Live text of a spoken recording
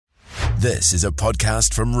This is a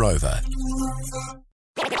podcast from Rover.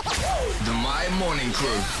 The My Morning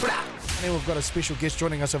Crew. And we've got a special guest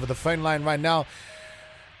joining us over the phone line right now.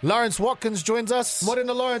 Lawrence Watkins joins us.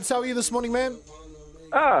 Morena Lawrence, how are you this morning, man?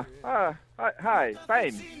 Hi,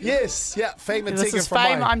 Fame. Yes, yeah, Fame and This Tegan is from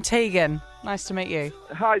Fame. mine. I'm Tegan. Nice to meet you.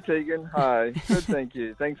 Hi, Tegan. Hi. Good, thank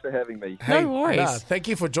you. Thanks for having me. No worries. Thank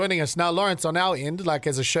you for joining us. Now, Lawrence, on our end, like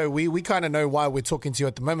as a show, we kind of know why we're talking to you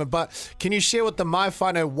at the moment, but can you share with the My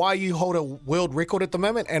Whānau why you hold a world record at the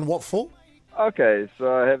moment and what for? Okay,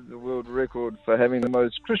 so I have the world record for having the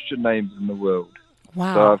most Christian names in the world.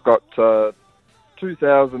 Wow. So I've got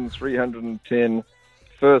 2,310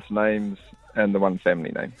 first names and the one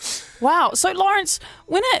family name. Wow. So, Lawrence,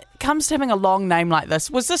 when it comes to having a long name like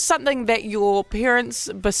this, was this something that your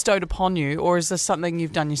parents bestowed upon you, or is this something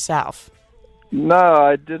you've done yourself? No,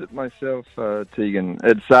 I did it myself, Tegan.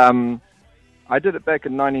 It's I did it back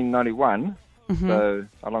in 1991, so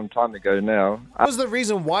a long time ago now. What was the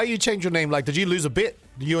reason why you changed your name? Like, did you lose a bet?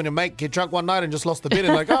 You and your mate get drunk one night and just lost the bet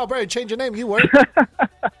and like, oh, bro, change your name. You won't.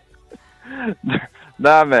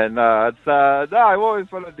 No, man, no. It's no. I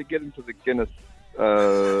always wanted to get into the Guinness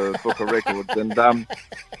Book of Records, and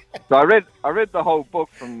so I read the whole book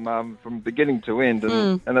from beginning to end,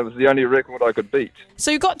 and it was the only record I could beat. So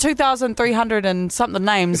you've got 2,300 and something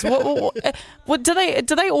names. What do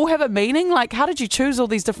they all have a meaning? Like, how did you choose all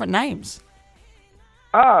these different names?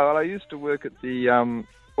 Well, I used to work at the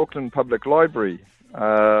Auckland Public Library.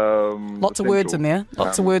 Lots of words in there.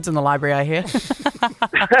 Lots of words in the library, I hear.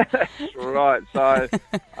 Right. So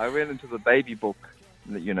I went into the baby book,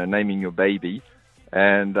 naming your baby,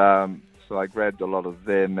 and so I grabbed a lot of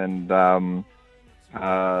them. And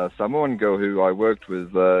Samoan girl who I worked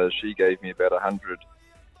with, she gave me about 100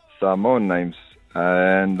 Samoan names,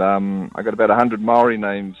 and I got about 100 Maori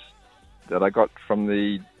names that I got from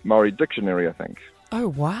the Maori dictionary, I think. Oh,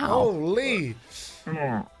 wow. Holy.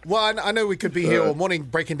 Well, I know we could be here all morning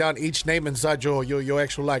breaking down each name inside your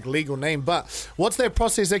actual like legal name, but what's that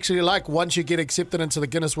process actually like once you get accepted into the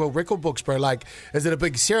Guinness World Record books, bro? Like, is it a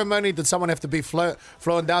big ceremony? Did someone have to be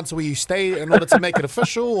flown down to where you stay in order to make it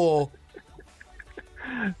official, or?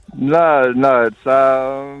 No, it's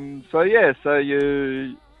so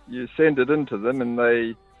you send it into them, and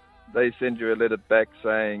they send you a letter back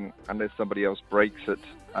saying unless somebody else breaks it,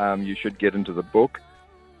 you should get into the book.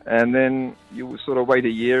 And then you sort of wait a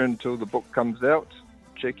year until the book comes out,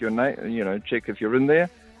 check your name, check if you're in there,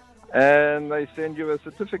 and they send you a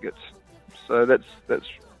certificate. So that's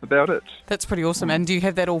about it. That's pretty awesome. And do you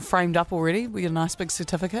have that all framed up already with your nice big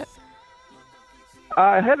certificate?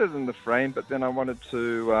 I had it in the frame, but then I wanted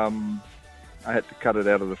to, I had to cut it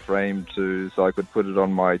out of the frame so I could put it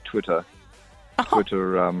on my Twitter.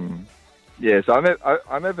 So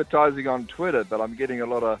I'm advertising on Twitter, but I'm getting a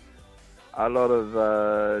lot of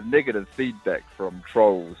negative feedback from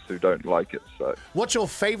trolls who don't like it. So, what's your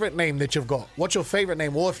favorite name that you've got? What's your favorite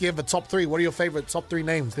name? Or if you have a top three, what are your favorite top three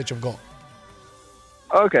names that you've got?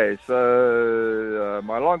 Okay, so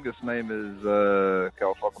my longest name is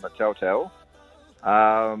Kauwhakama Tautau.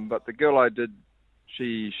 But the girl I did,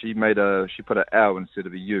 she put an ow instead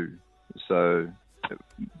of a u, so a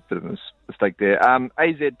bit of a mistake there.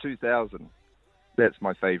 AZ2000, that's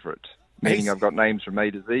my favorite. Meaning I've got names from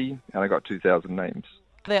A to Z, and I got 2,000 names.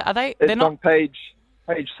 Are they? It's They're not on page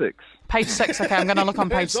 6. Page 6. Okay, I'm going to look on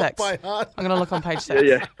page 6. I'm going to look on page 6.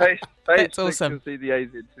 Yeah. Page That's 6, awesome. you'll see the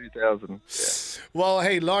AZ2000. Yeah. Well,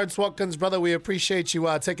 hey, Lawrence Watkins, brother, we appreciate you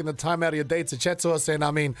taking the time out of your day to chat to us. And,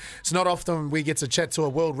 I mean, it's not often we get to chat to a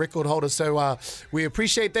world record holder, so we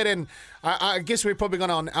appreciate that. And I guess we're probably going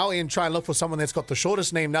to, on our end, try and look for someone that's got the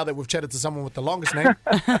shortest name now that we've chatted to someone with the longest name.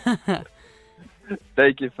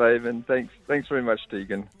 Thank you, Faven. Thanks very much,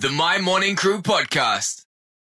 Tegan. The My Morning Crew podcast.